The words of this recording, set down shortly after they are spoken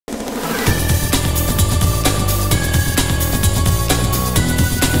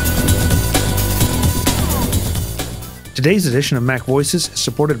Today's edition of Mac Voices is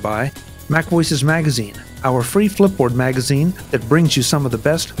supported by MacVoices Magazine, our free Flipboard magazine that brings you some of the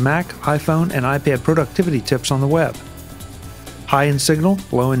best Mac, iPhone, and iPad productivity tips on the web. High in signal,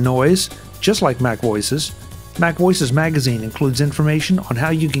 low in noise, just like MacVoices, MacVoices Magazine includes information on how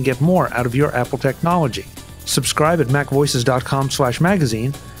you can get more out of your Apple technology. Subscribe at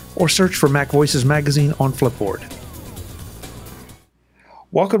macvoices.com/magazine or search for MacVoices Magazine on Flipboard.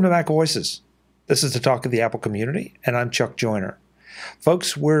 Welcome to Mac Voices. This is the talk of the Apple community, and I'm Chuck Joyner.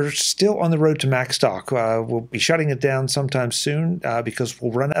 Folks, we're still on the road to Macstock. We'll be shutting it down sometime soon because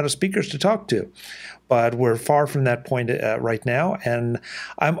we'll run out of speakers to talk to. But we're far from that point right now, and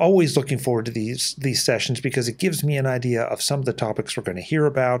I'm always looking forward to these sessions because it gives me an idea of some of the topics we're going to hear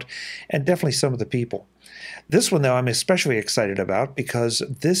about, and definitely some of the people. This one, though, I'm especially excited about because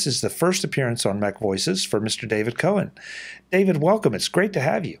this is the first appearance on Mac Voices for Mr. David Cohen. David, welcome. It's great to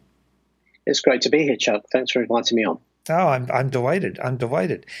have you. It's great to be here, Chuck. Thanks for inviting me on. Oh, I'm delighted. I'm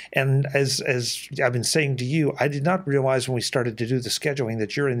delighted. And as I've been saying to you, I did not realize when we started to do the scheduling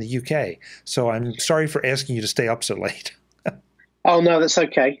that you're in the UK. So I'm sorry for asking you to stay up so late. Oh, no, that's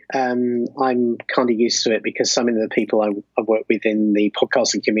okay. I'm kind of used to it because some of the people I work with in the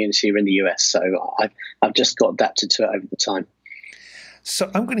podcasting community are in the US. So I've just got adapted to it over the time.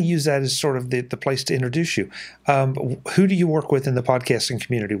 So I'm going to use that as sort of the place to introduce you. Who do you work with in the podcasting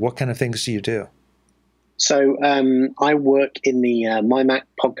community? What kind of things do you do? So I work in the MyMac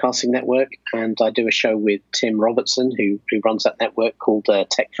podcasting network, and I do a show with Tim Robertson, who runs that network, called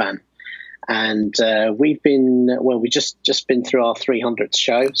TechFan. And we've just been through our 300th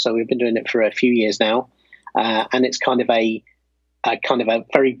show, so we've been doing it for a few years now, and it's kind of a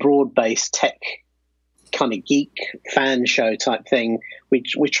very broad-based tech kind of geek fan show type thing. We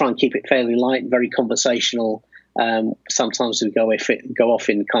try and keep it fairly light, very conversational. Sometimes we go off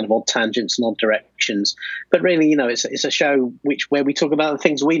in kind of odd tangents and odd directions, but really, it's a show where we talk about the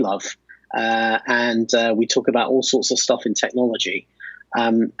things we love, and we talk about all sorts of stuff in technology.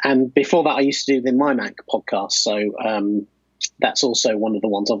 And before that, I used to do the MyMac podcast, so that's also one of the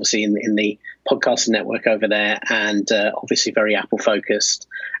ones, obviously, in the podcasting network over there, and obviously very Apple focused.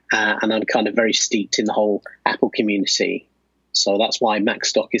 And I'm kind of very steeped in the whole Apple community. So that's why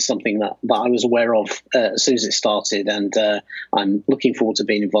Macstock is something that I was aware of as soon as it started, and I'm looking forward to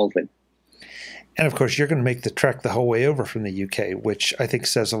being involved with. And of course, you're going to make the trek the whole way over from the UK, which I think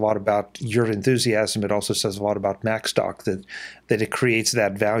says a lot about your enthusiasm. It also says a lot about Macstock, that it creates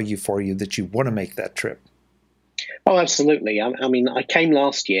that value for you, that you want to make that trip. Oh, absolutely. I mean, I came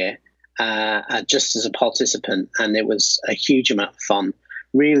last year just as a participant, and it was a huge amount of fun.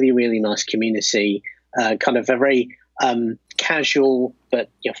 Really, really nice community, kind of a very casual but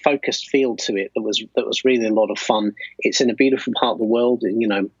focused feel to it that was really a lot of fun. It's in a beautiful part of the world.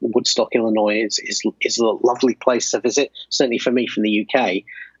 Woodstock, Illinois is a lovely place to visit, certainly for me from the UK.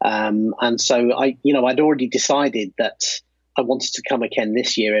 And so I'd already decided that I wanted to come again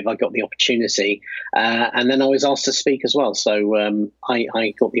this year if I got the opportunity. And then I was asked to speak as well. So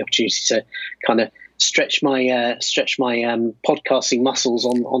I got the opportunity to kind of stretch my podcasting muscles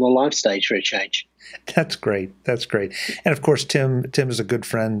on a live stage for a change. That's great. That's great. And of course, Tim is a good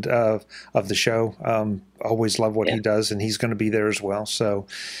friend of the show. Always love what he does, and he's going to be there as well. So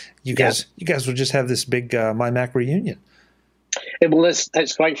you guys will just have this big MyMac reunion. Well,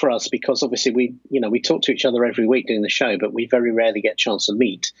 that's great for us because obviously we talk to each other every week doing the show, but we very rarely get a chance to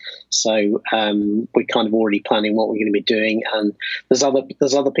meet. So we're kind of already planning what we're going to be doing, and there's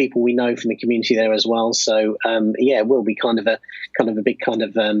other people we know from the community there as well. So it will be kind of a big kind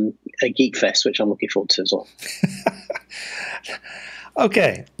of a geek fest, which I'm looking forward to as well.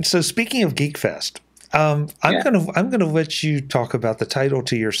 Okay, so speaking of Geek Fest. I'm going to let you talk about the title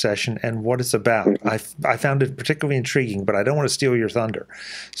to your session and what it's about. I found it particularly intriguing, but I don't want to steal your thunder.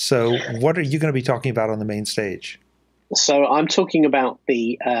 So, what are you going to be talking about on the main stage? So, I'm talking about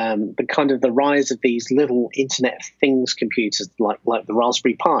the kind of the rise of these little Internet of Things computers, like the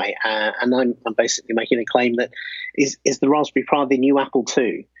Raspberry Pi, and I'm basically making a claim that is the Raspberry Pi the new Apple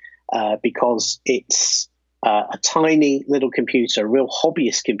II, because it's a tiny little computer, a real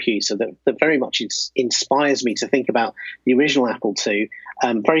hobbyist computer that very much inspires me to think about the original Apple II.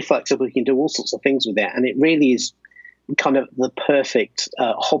 Very flexible, you can do all sorts of things with it, and it really is kind of the perfect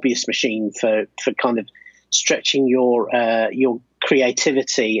hobbyist machine for kind of stretching your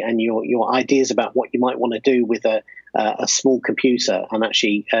creativity and your ideas about what you might want to do with a small computer. And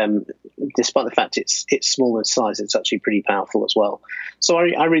actually, despite the fact it's small in size, it's actually pretty powerful as well. So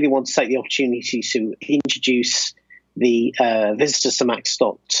I really want to take the opportunity to introduce the visitors to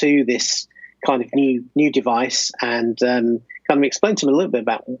Macstock to this kind of new device and kind of explain to them a little bit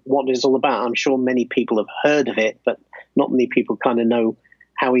about what it's all about. I'm sure many people have heard of it, but not many people kind of know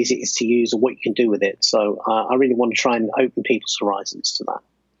how easy it is to use or what you can do with it. So I really want to try and open people's horizons to that.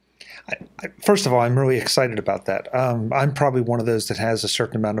 First of all, I'm really excited about that. I'm probably one of those that has a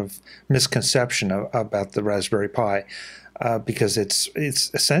certain amount of misconception about the Raspberry Pi because it's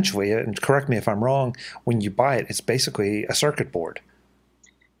essentially, and correct me if I'm wrong, when you buy it, it's basically a circuit board.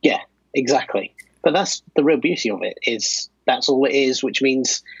 Yeah, exactly. But that's the real beauty of it, is that's all it is, which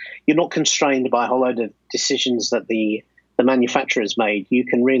means you're not constrained by a whole load of decisions that the manufacturer's made. You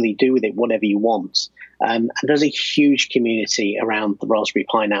can really do with it whatever you want. And there's a huge community around the Raspberry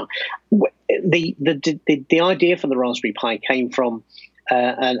Pi now. The idea for the Raspberry Pi came from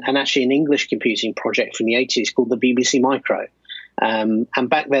actually an English computing project from the 80s called the BBC Micro. And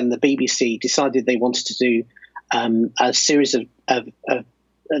back then, the BBC decided they wanted to do a series of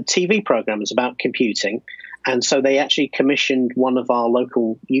TV programs about computing. And so they actually commissioned one of our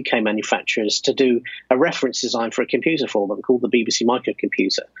local UK manufacturers to do a reference design for a computer for them called the BBC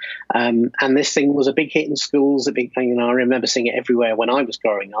Microcomputer. And this thing was a big hit in schools, a big thing, and I remember seeing it everywhere when I was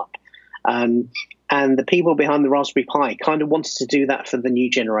growing up. And the people behind the Raspberry Pi kind of wanted to do that for the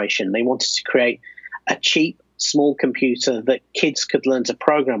new generation. They wanted to create a cheap, small computer that kids could learn to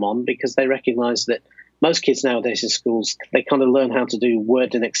program on, because they recognized that most kids nowadays in schools, they kind of learn how to do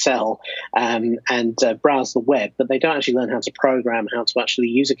Word and Excel and browse the web, but they don't actually learn how to program, how to actually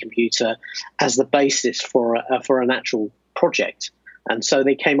use a computer as the basis for an actual project. And so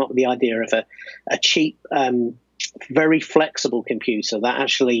they came up with the idea of a cheap, very flexible computer that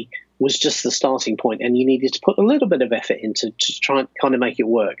actually was just the starting point, and you needed to put a little bit of effort into to try and kind of make it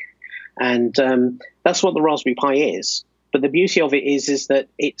work. And that's what the Raspberry Pi is. But the beauty of it is that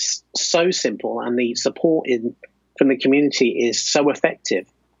it's so simple, and the support from the community is so effective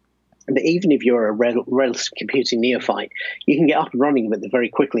that even if you're a relative computing neophyte, you can get up and running with it very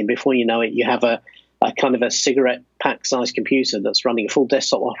quickly. And before you know it, you have a kind of a cigarette pack sized computer that's running a full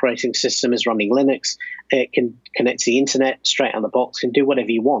desktop operating system, is running Linux. It can connect to the internet straight out of the box, can do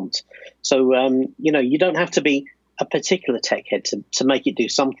whatever you want. So, you don't have to be a particular tech head to make it do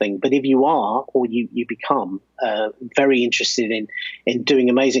something. But if you are, or you become very interested in doing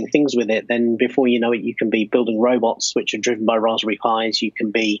amazing things with it, then before you know it, you can be building robots which are driven by Raspberry Pis. You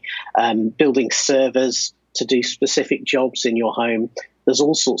can be building servers to do specific jobs in your home. There's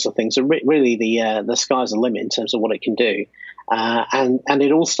all sorts of things. So really, the sky's the limit in terms of what it can do. And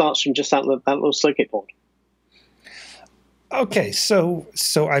it all starts from just that little circuit board. Okay, so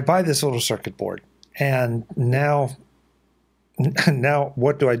I buy this little circuit board. And now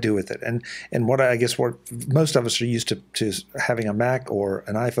what do I do with it? And what most of us are used to having a Mac or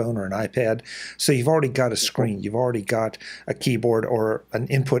an iPhone or an iPad. So you've already got a screen, you've already got a keyboard or an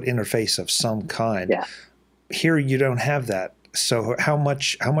input interface of some kind. Yeah. Here you don't have that. So how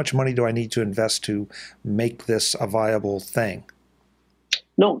much money do I need to invest to make this a viable thing?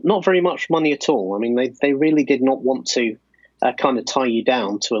 Not very much money at all. I mean, they really did not want to kind of tie you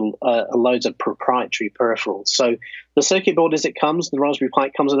down to a loads of proprietary peripherals. So the circuit board as it comes, the Raspberry Pi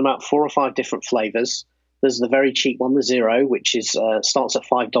comes in about 4 or 5 different flavors. There's the very cheap one, the Zero, which is starts at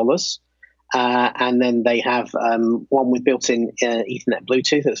 $5. And then they have one with built-in Ethernet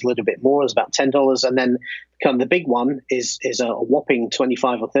Bluetooth that's a little bit more, it's about $10. And then kind of the big one is a whopping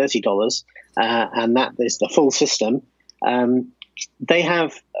 $25 or $30, and that is the full system. They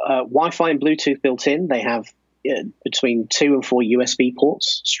have Wi-Fi and Bluetooth built in. They have between 2 and 4 USB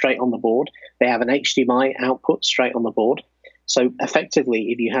ports straight on the board. They have an HDMI output straight on the board. So effectively,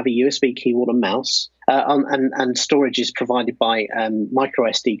 if you have a USB keyboard and mouse, and storage is provided by micro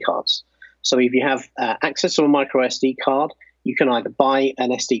SD cards. So if you have access to a micro SD card, you can either buy an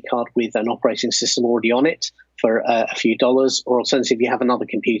SD card with an operating system already on it for a few dollars, or alternatively, if you have another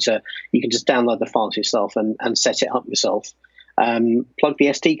computer, you can just download the files yourself and set it up yourself. Plug the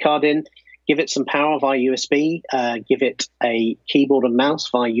SD card in, give it some power via USB, give it a keyboard and mouse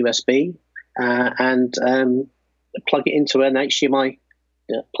via USB, and plug it into an HDMI,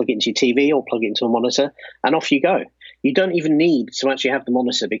 plug it into your TV or plug it into a monitor, and off you go. You don't even need to actually have the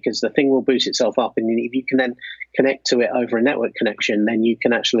monitor, because the thing will boot itself up. And if you can then connect to it over a network connection, then you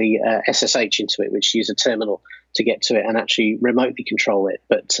can actually SSH into it, which use a terminal to get to it and actually remotely control it.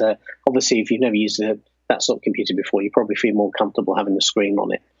 But obviously, if you've never used that sort of computer before, you probably feel more comfortable having the screen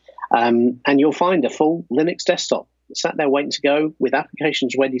on it. And you'll find a full Linux desktop sat there waiting to go with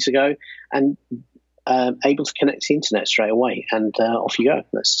applications ready to go and able to connect to the internet straight away. And off you go.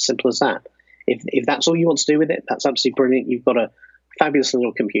 That's as simple as that. If that's all you want to do with it, that's absolutely brilliant. You've got a fabulous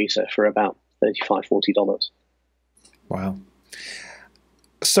little computer for about $35, $40. Wow.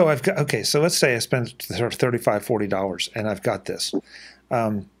 So so let's say I spend $35, $40 and I've got this.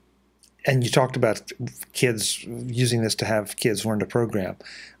 And you talked about kids using this to have kids learn to program.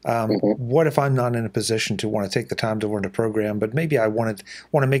 What if I'm not in a position to want to take the time to learn to program, but maybe I want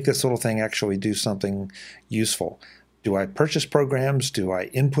to make this little thing actually do something useful? Do I purchase programs? Do I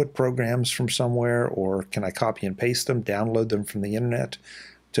input programs from somewhere? Or can I copy and paste them, download them from the internet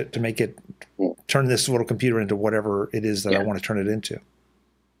to make it turn this little computer into whatever it is that I want to turn it into?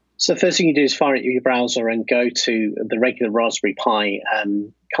 So first thing you do is fire it your browser and go to the regular Raspberry Pi,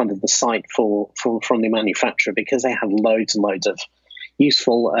 kind of the site from the manufacturer, because they have loads and loads of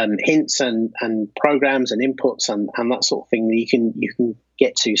useful hints and programs and inputs and that sort of thing that you can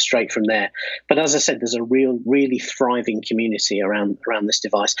get to straight from there. But as I said, there's a really thriving community around this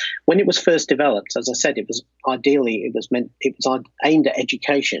device. When it was first developed, as I said, it was aimed at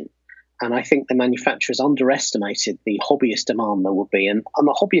education. And I think the manufacturers underestimated the hobbyist demand there would be. And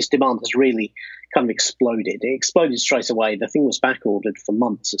the hobbyist demand has really kind of exploded. It exploded straight away. The thing was back-ordered for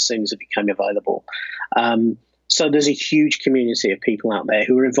months as soon as it became available. So there's a huge community of people out there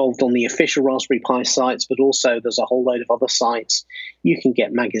who are involved on the official Raspberry Pi sites, but also there's a whole load of other sites. You can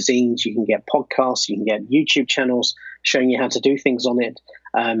get magazines, you can get podcasts, you can get YouTube channels showing you how to do things on it.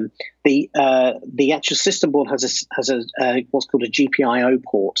 The actual system board has a what's called a GPIO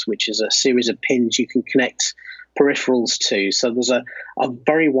port, which is a series of pins you can connect peripherals to. So there's a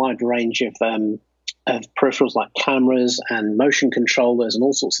very wide range of peripherals like cameras and motion controllers and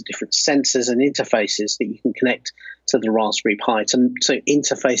all sorts of different sensors and interfaces that you can connect to the Raspberry Pi to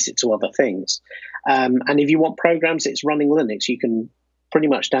interface it to other things. And if you want programs, it's running Linux. You can pretty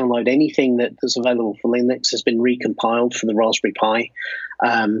much download anything that's available for Linux has been recompiled for the Raspberry Pi.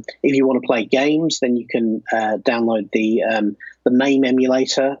 If you want to play games, then you can download the MAME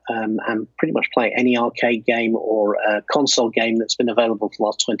emulator and pretty much play any arcade game or console game that's been available for the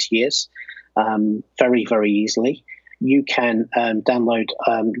last 20 years very, very easily. You can download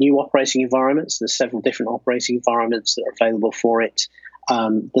new operating environments. There's several different operating environments that are available for it.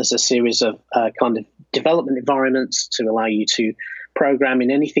 There's a series of kind of development environments to allow you to program in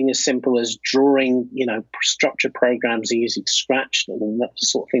anything as simple as drawing, structured programs using Scratch, and that's the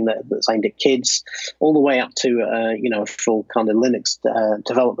sort of thing that's aimed at kids, all the way up to, a full kind of Linux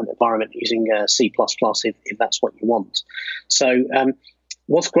development environment using C++ if that's what you want. So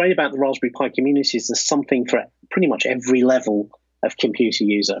what's great about the Raspberry Pi community is there's something for pretty much every level of computer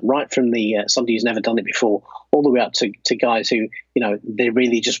user, right from the somebody who's never done it before, all the way up to guys who, they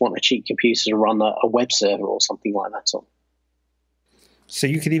really just want a cheap computer to run a web server or something like that on. So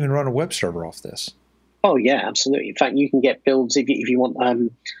you could even run a web server off this. Oh yeah, absolutely. In fact, you can get builds if you want.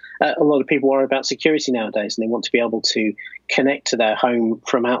 A lot of people worry about security nowadays, and they want to be able to connect to their home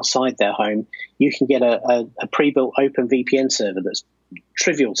from outside their home. You can get a pre-built Open VPN server that's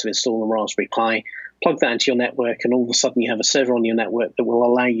trivial to install on Raspberry Pi. Plug that into your network, and all of a sudden you have a server on your network that will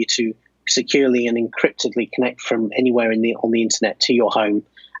allow you to securely and encryptedly connect from anywhere on the internet to your home,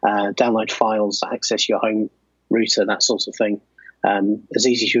 download files, access your home router, that sort of thing. As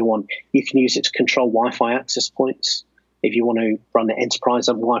easy as you want. You can use it to control Wi-Fi access points. If you want to run an enterprise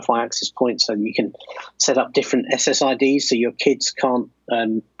Wi-Fi access point, so you can set up different SSIDs so your kids can't,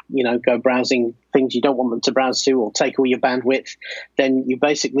 go browsing things you don't want them to browse to or take all your bandwidth, then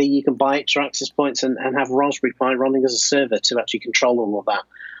you can buy extra access points and have Raspberry Pi running as a server to actually control all of that.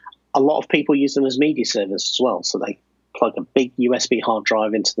 A lot of people use them as media servers as well. So they plug a big USB hard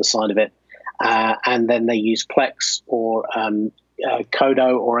drive into the side of it, and then they use Plex or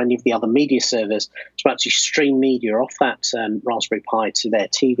Kodo or any of the other media servers to actually stream media off that Raspberry Pi to their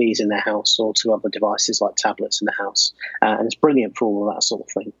TVs in their house or to other devices like tablets in the house. And it's brilliant for all of that sort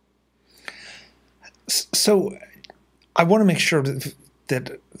of thing. So I want to make sure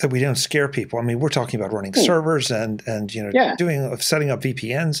that we don't scare people. I mean, we're talking about running servers and setting up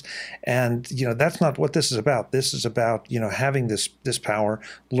VPNs, and that's not what this is about. This is about having this power,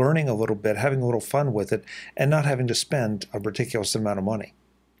 learning a little bit, having a little fun with it, and not having to spend a ridiculous amount of money.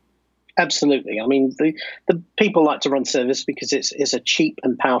 Absolutely. I mean, the people like to run servers because it's a cheap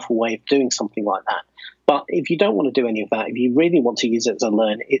and powerful way of doing something like that. But if you don't want to do any of that, if you really want to use it to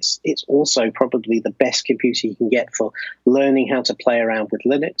learn, it's also probably the best computer you can get for learning how to play around with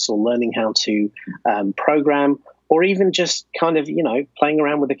Linux or learning how to program, or even just kind of, playing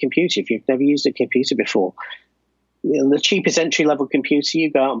around with a computer if you've never used a computer before. The cheapest entry-level computer you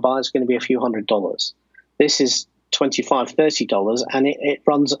go out and buy is going to be a few $100s. This is $25, $30, and it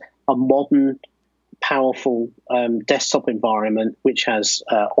runs a modern, powerful desktop environment which has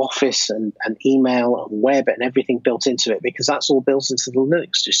Office and email and web and everything built into it, because that's all built into the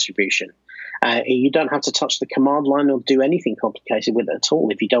Linux distribution. You don't have to touch the command line or do anything complicated with it at all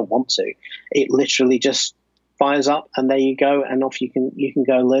if you don't want to. It literally just fires up, and there you go, and off you can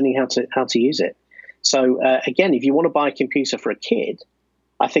go learning how to use it. So again, if you want to buy a computer for a kid,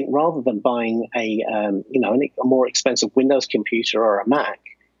 I think rather than buying a more expensive Windows computer or a Mac,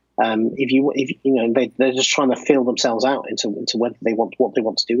 they're just trying to feel themselves out into whether they want what they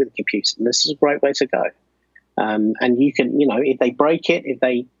want to do with the computer, and this is a great way to go. And you can, if they break it, if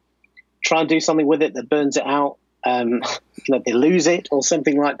they try and do something with it that burns it out, they lose it or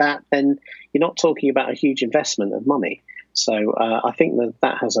something like that, then you're not talking about a huge investment of money. So I think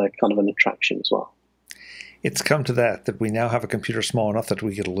that has a kind of an attraction as well. It's come to that we now have a computer small enough that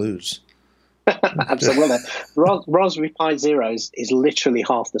we could lose. Absolutely. Raspberry Pi Zero is literally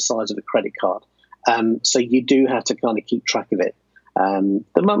half the size of a credit card. So you do have to kind of keep track of it.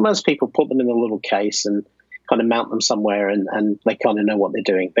 Most people put them in a little case and kind of mount them somewhere, and they kind of know what they're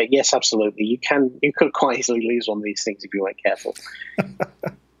doing. But yes, absolutely, you could quite easily lose one of these things if you weren't careful.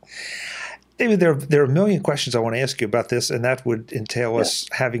 David, there are a million questions I want to ask you about this, and that would entail us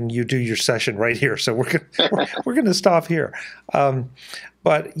having you do your session right here. So we're going to stop here.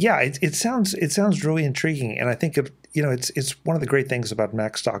 But yeah, it sounds really intriguing, and I think it's one of the great things about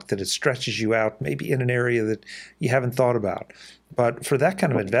Macstock that it stretches you out maybe in an area that you haven't thought about. But for that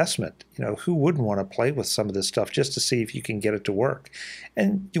kind of investment, who wouldn't want to play with some of this stuff just to see if you can get it to work?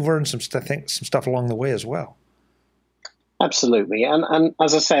 And you learn some stuff along the way as well. Absolutely. And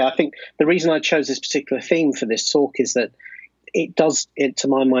as I say, I think the reason I chose this particular theme for this talk is that it does, to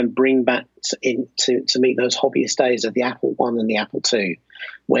my mind, bring back to meet those hobbyist days of the Apple I and the Apple II,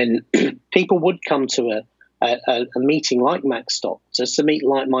 when people would come to a meeting like Macstock just to meet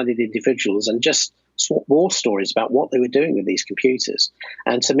like-minded individuals and just swap war stories about what they were doing with these computers.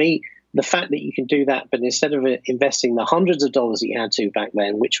 And to me, the fact that you can do that, but instead of investing the hundreds of dollars that you had to back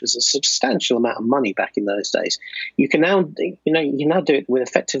then, which was a substantial amount of money back in those days, you can now do it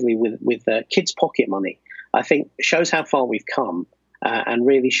effectively with kids' pocket money. I think shows how far we've come, and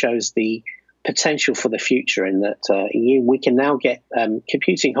really shows the potential for the future. In that we can now get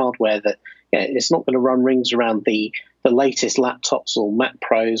computing hardware that it's not going to run rings around the latest laptops or Mac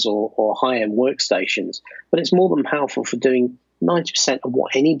Pros or high-end workstations, but it's more than powerful for doing 90% of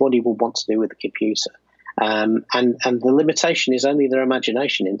what anybody will want to do with a computer. And the limitation is only their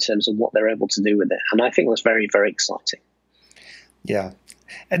imagination in terms of what they're able to do with it. And I think that's very, very exciting. Yeah.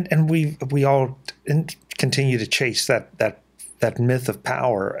 And we all continue to chase that myth of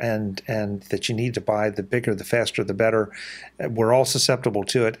power and that you need to buy the bigger, the faster, the better. We're all susceptible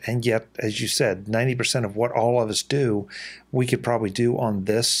to it. And yet, as you said, 90% of what all of us do, we could probably do on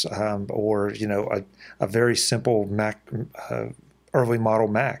this or a very simple Mac, early model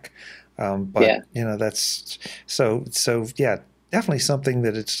Mac. That's so yeah. Definitely something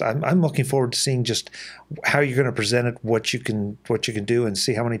that I'm looking forward to seeing just how you're going to present it, what you can do, and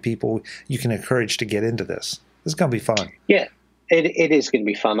see how many people you can encourage to get into this. This is going to be fun. Yeah, it is going to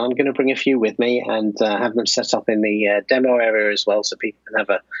be fun. I'm going to bring a few with me and have them set up in the demo area as well, so people can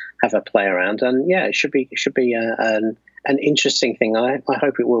have a play around. And yeah, it should be an interesting thing. I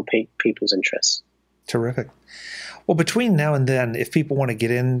hope it will pique people's interest. Terrific. Well, between now and then, if people want to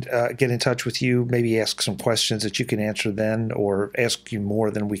get in touch with you, maybe ask some questions that you can answer then, or ask you more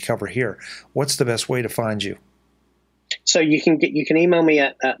than we cover here, what's the best way to find you? So you can email me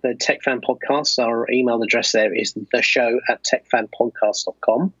at the TechFan Podcast. Our email address there is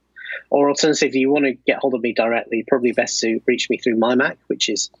theshow@techfanpodcast.com. Or alternatively, if you want to get hold of me directly, probably best to reach me through MyMac, which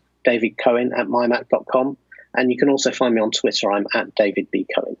is David Cohen at mymac.com. And you can also find me on Twitter. I'm at David B.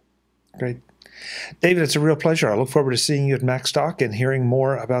 Cohen. Great. David, it's a real pleasure. I look forward to seeing you at Macstock and hearing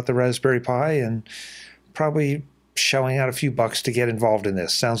more about the Raspberry Pi, and probably shelling out a few bucks to get involved in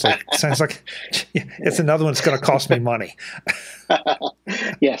this. Sounds like it's another one that's going to cost me money.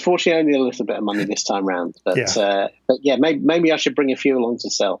 Yeah, fortunately, only a little bit of money this time round. But yeah, maybe I should bring a few along to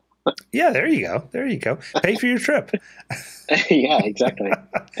sell. Yeah, there you go. There you go. Pay for your trip. Yeah, exactly.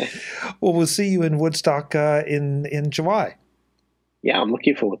 Well, we'll see you in Woodstock in July. Yeah, I'm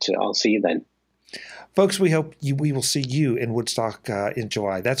looking forward to it. I'll see you then. Folks, we will see you in Woodstock in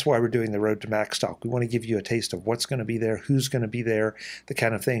July. That's why we're doing the Road to Macstock. We want to give you a taste of what's going to be there, who's going to be there, the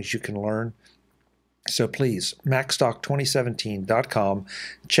kind of things you can learn. So please, macstock2017.com.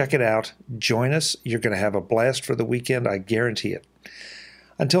 Check it out. Join us. You're going to have a blast for the weekend. I guarantee it.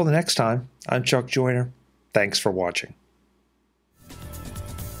 Until the next time, I'm Chuck Joyner. Thanks for watching.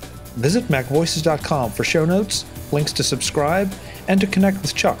 Visit MacVoices.com for show notes, links to subscribe, and to connect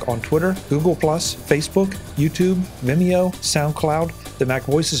with Chuck on Twitter, Google+, Facebook, YouTube, Vimeo, SoundCloud, the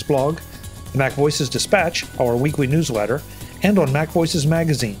MacVoices blog, the MacVoices Dispatch, our weekly newsletter, and on MacVoices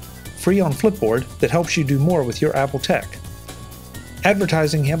Magazine, free on Flipboard that helps you do more with your Apple tech.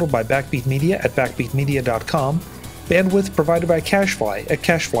 Advertising handled by Backbeat Media at backbeatmedia.com. Bandwidth provided by CacheFly at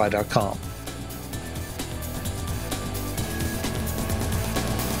cachefly.com.